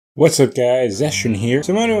What's up guys, Zestran here.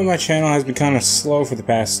 So I know my channel has been kind of slow for the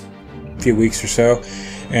past few weeks or so,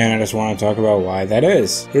 and I just want to talk about why that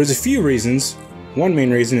is. There's a few reasons. One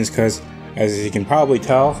main reason is because, as you can probably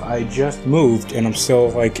tell, I just moved and I'm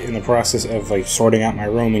still in the process of sorting out my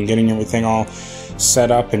room and getting everything all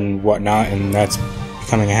set up and whatnot, and that's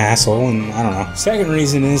becoming a hassle, and I don't know. Second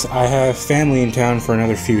reason is I have family in town for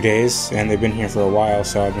another few days, and they've been here for a while,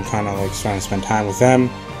 so I've been kind of trying to spend time with them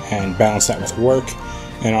and balance that with work.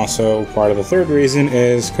 And also, part of the third reason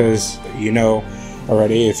is because you know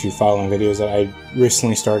already, if you follow my videos, that I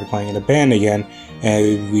recently started playing in a band again,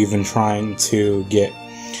 and we've been trying to get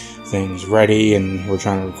things ready, and we're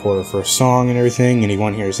trying to record our first song and everything, and you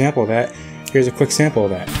want to hear a sample of that, here's a quick sample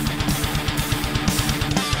of that.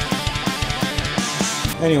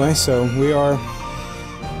 Anyway, so we are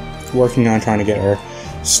working on trying to get our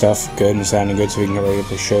stuff good and sounding good so we can get ready to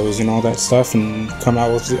play shows and all that stuff and come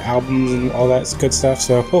out with the albums and all that good stuff.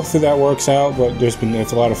 So hopefully that works out, but there's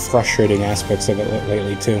a lot of frustrating aspects of it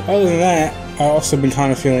lately too. Other than that, I've also been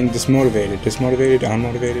kind of feeling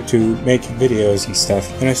unmotivated to make videos and stuff.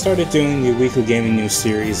 And I started doing the weekly gaming news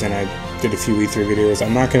series, and I did a few E3 videos.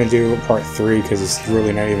 I'm not going to do part 3 because it's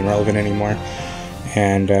really not even relevant anymore.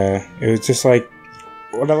 And it was just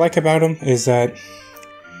what I like about them is that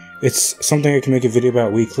it's something I can make a video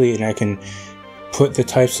about weekly, and I can put the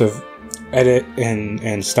types of edit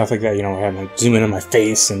and stuff like that, have zoom in on my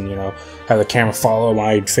face and, have the camera follow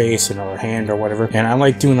my face or hand or whatever. And I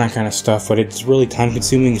like doing that kind of stuff, but it's really time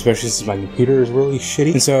consuming, especially since my computer is really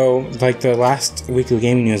shitty. And so, the last weekly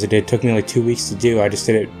gaming news I did took me 2 weeks to do. I just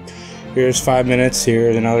did it. Here's 5 minutes,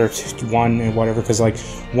 here's another 1 and whatever, because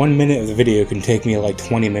 1 minute of the video can take me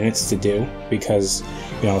 20 minutes to do, because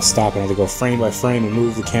stop and I have to go frame by frame and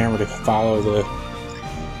move the camera to follow the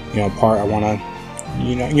part I want to,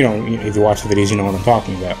 if you watch the videos you know what I'm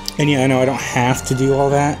talking about. And yeah, I know I don't have to do all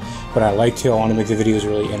that, but I like to. I want to make the videos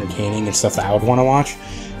really entertaining and stuff that I would want to watch,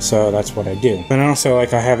 so that's what I do. And also I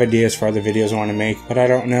have ideas for other videos I want to make, but I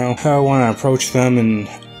don't know how I want to approach them, and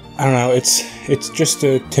I don't know, it's just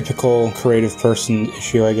a typical creative person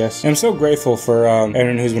issue, I guess. And I'm so grateful for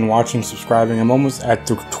everyone who's been watching, subscribing. I'm almost at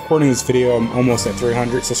the recording this video, I'm almost at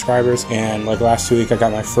 300 subscribers, and last week I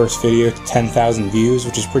got my first video to 10,000 views,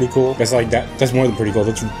 which is pretty cool. That's that's more than pretty cool,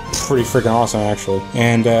 that's pretty freaking awesome actually.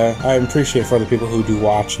 And I appreciate for the people who do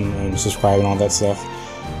watch and subscribe and all that stuff.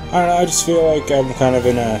 I don't know, I just feel like I'm kind of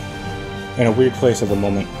in a weird place at the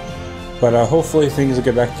moment. But hopefully things will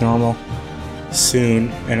get back to normal soon,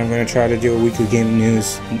 and I'm going to try to do a weekly gaming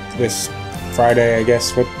news this Friday, I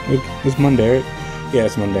guess. It's Monday, right? Yeah,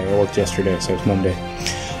 it's Monday. I worked yesterday, so it's Monday.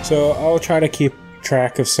 So I'll try to keep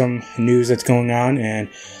track of some news that's going on, and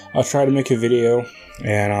I'll try to make a video,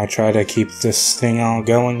 and I'll try to keep this thing all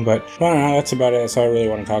going. But I don't know, that's about it. That's all I really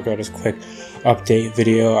want to talk about, is a quick update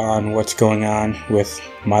video on what's going on with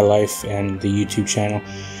my life and the YouTube channel.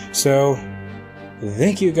 So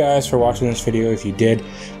thank you guys for watching this video. If you did,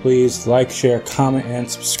 please like, share, comment, and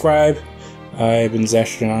subscribe. I've been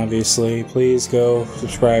Zestran, obviously. Please go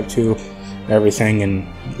subscribe to everything and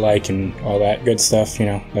and all that good stuff,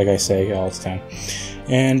 like I say all the time.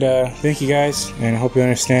 And thank you guys, and I hope you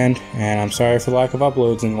understand, and I'm sorry for the lack of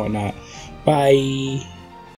uploads and whatnot. Bye!